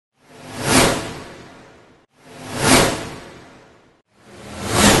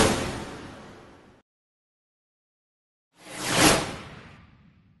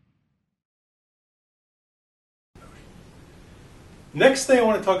Next thing I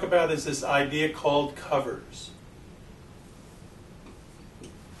want to talk about is this idea called covers.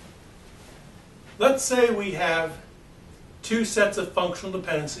 Let's say we have two sets of functional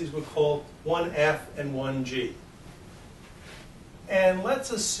dependencies we call one F and one G. And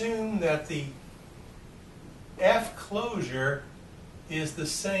let's assume that the F closure is the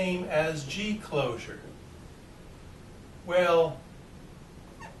same as G closure. Well,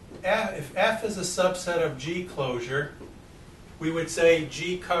 if F is a subset of G closure, we would say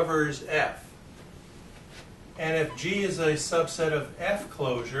G covers F. And if G is a subset of F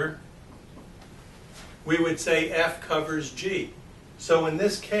closure, we would say F covers G. So in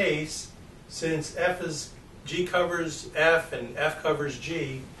this case, since G covers F and F covers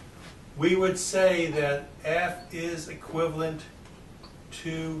G, we would say that F is equivalent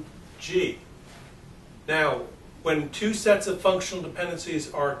to G. Now, when two sets of functional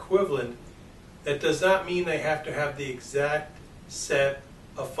dependencies are equivalent, that does not mean they have to have the exact set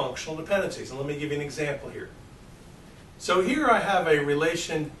of functional dependencies. And let me give you an example here. So here I have a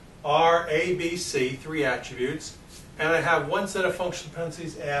relation R, A, B, C, three attributes, and I have one set of functional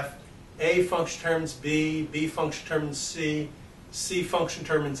dependencies F, A function determines B, B function determines C, C function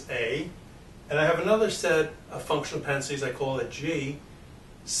determines A, and I have another set of functional dependencies, I call it G,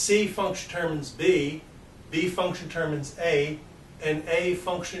 C function determines B, B function determines A, and A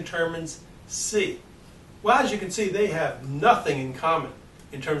function determines C. Well, as you can see, they have nothing in common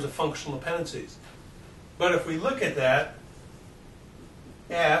in terms of functional dependencies. But if we look at that,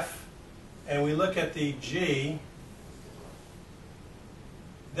 F, and we look at the G,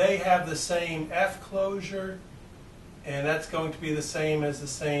 they have the same F closure, and that's going to be the same as the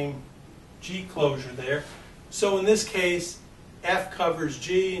same G closure there. So in this case, F covers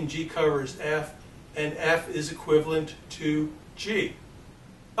G and G covers F, and F is equivalent to G.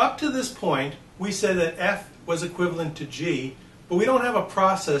 Up to this point, we said that F was equivalent to G, but we don't have a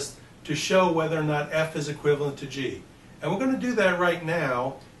process to show whether or not F is equivalent to G. And we're going to do that right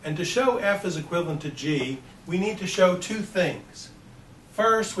now. And to show F is equivalent to G, we need to show two things.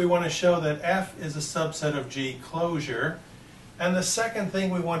 First, we want to show that F is a subset of G closure. And the second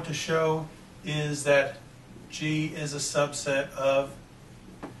thing we want to show is that G is a subset of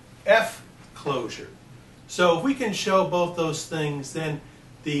F closure. So if we can show both those things, then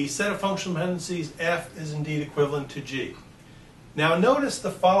the set of functional dependencies F is indeed equivalent to G. Now notice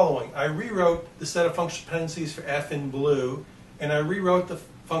the following. I rewrote the set of functional dependencies for F in blue, and I rewrote the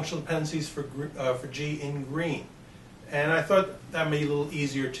functional dependencies for G in green. And I thought that made it a little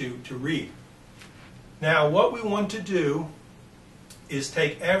easier to read. Now what we want to do is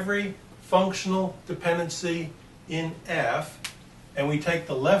take every functional dependency in F, and we take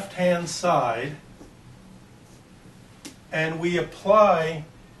the left-hand side, and we apply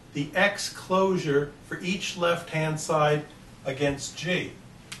the X closure for each left-hand side against G.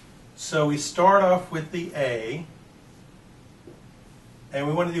 So we start off with the A, and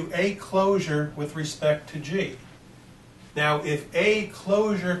we want to do A closure with respect to G. Now if A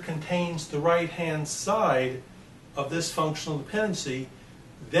closure contains the right-hand side of this functional dependency,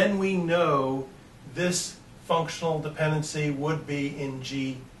 then we know this functional dependency would be in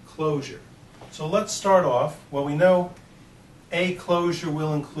G closure. So let's start off. Well, we know A closure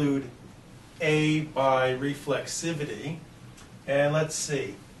will include A by reflexivity. And let's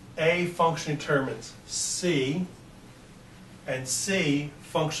see. A function determines C, and C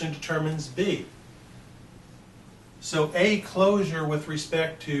function determines B. So A closure with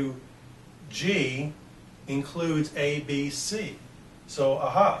respect to G includes A, B, C. So,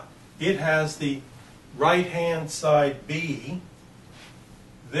 it has the right-hand side B.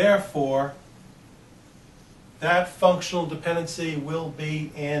 Therefore, that functional dependency will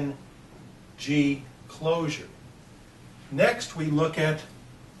be in G closure. Next, we look at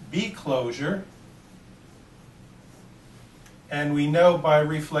B closure, and we know by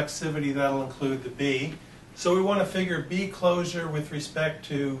reflexivity that'll include the B. So we want to figure B closure with respect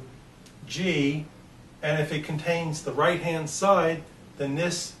to G, and if it contains the right-hand side, then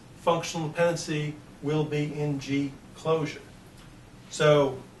this functional dependency will be in G closure.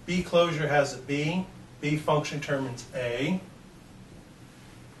 So B closure has a B, B function determines A,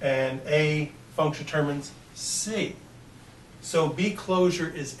 and A function determines C. So B closure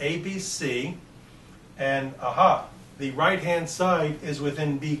is ABC, and the right-hand side is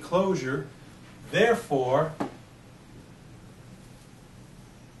within B closure. Therefore,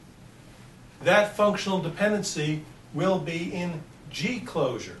 that functional dependency will be in G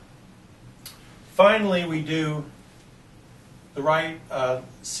closure. Finally, we do the right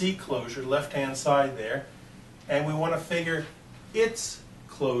C closure, left-hand side there, and we want to figure its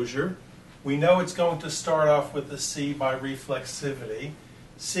closure. We know it's going to start off with the C by reflexivity.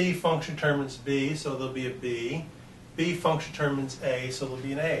 C function determines B, so there'll be a B. B function determines A, so there'll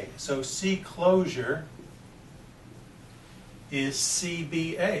be an A. So C closure is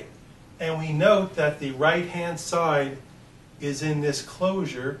CBA. And we note that the right-hand side is in this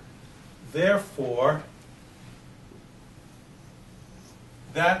closure. Therefore,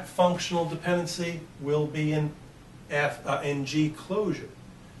 that functional dependency will be in G closure.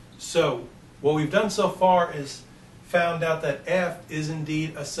 So what we've done so far is found out that F is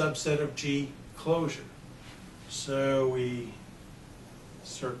indeed a subset of G closure. So we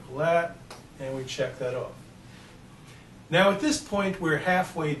circle that and we check that off. Now at this point we're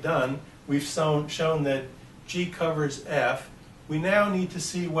halfway done. We've shown that G covers F. We now need to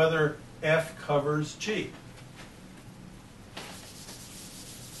see whether F covers G.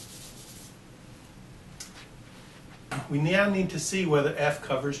 We now need to see whether F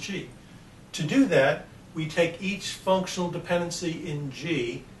covers G. To do that, we take each functional dependency in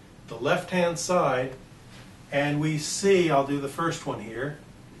G, the left-hand side, and we see, I'll do the first one here,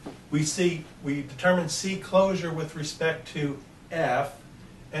 we determine C closure with respect to F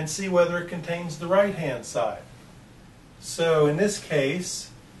and see whether it contains the right-hand side. So in this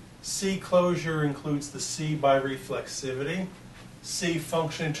case, C closure includes the C by reflexivity. C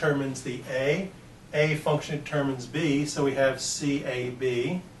function determines the A function determines B, so we have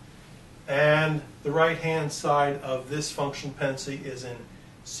CAB. And the right-hand side of this functional dependency is in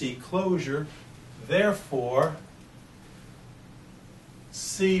C closure. Therefore,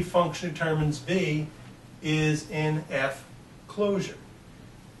 C function determines B is in F closure.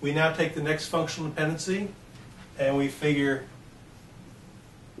 We now take the next functional dependency and we figure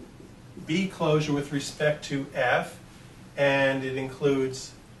B closure with respect to F, and it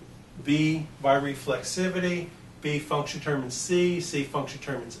includes B by reflexivity, B function determines C, C function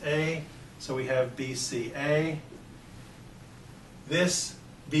determines A, so we have BCA. This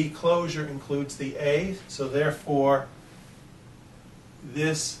B closure includes the A, so therefore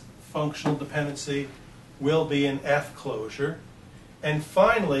this functional dependency will be in F closure. And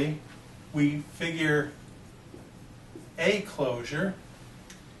finally, we figure A closure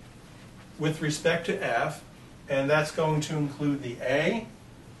with respect to F, and that's going to include the A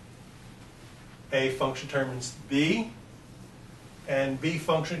function determines B, and B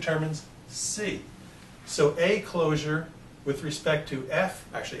function determines C. So A closure with respect to F,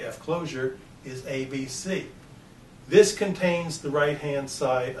 actually F closure, is ABC. This contains the right-hand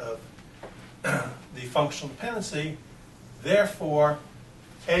side of the functional dependency. Therefore,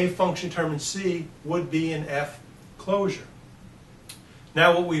 A function determines C would be in F closure.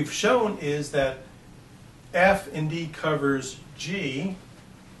 Now what we've shown is that F indeed covers G,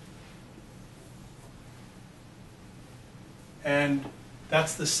 and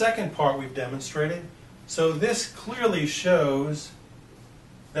that's the second part we've demonstrated. So this clearly shows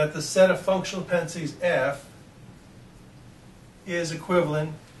that the set of functional dependencies F is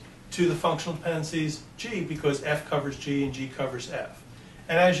equivalent to the functional dependencies G, because F covers G and G covers F.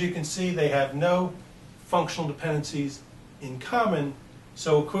 And as you can see, they have no functional dependencies in common,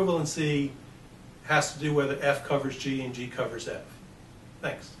 so equivalency has to do whether F covers G and G covers F.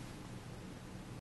 Thanks.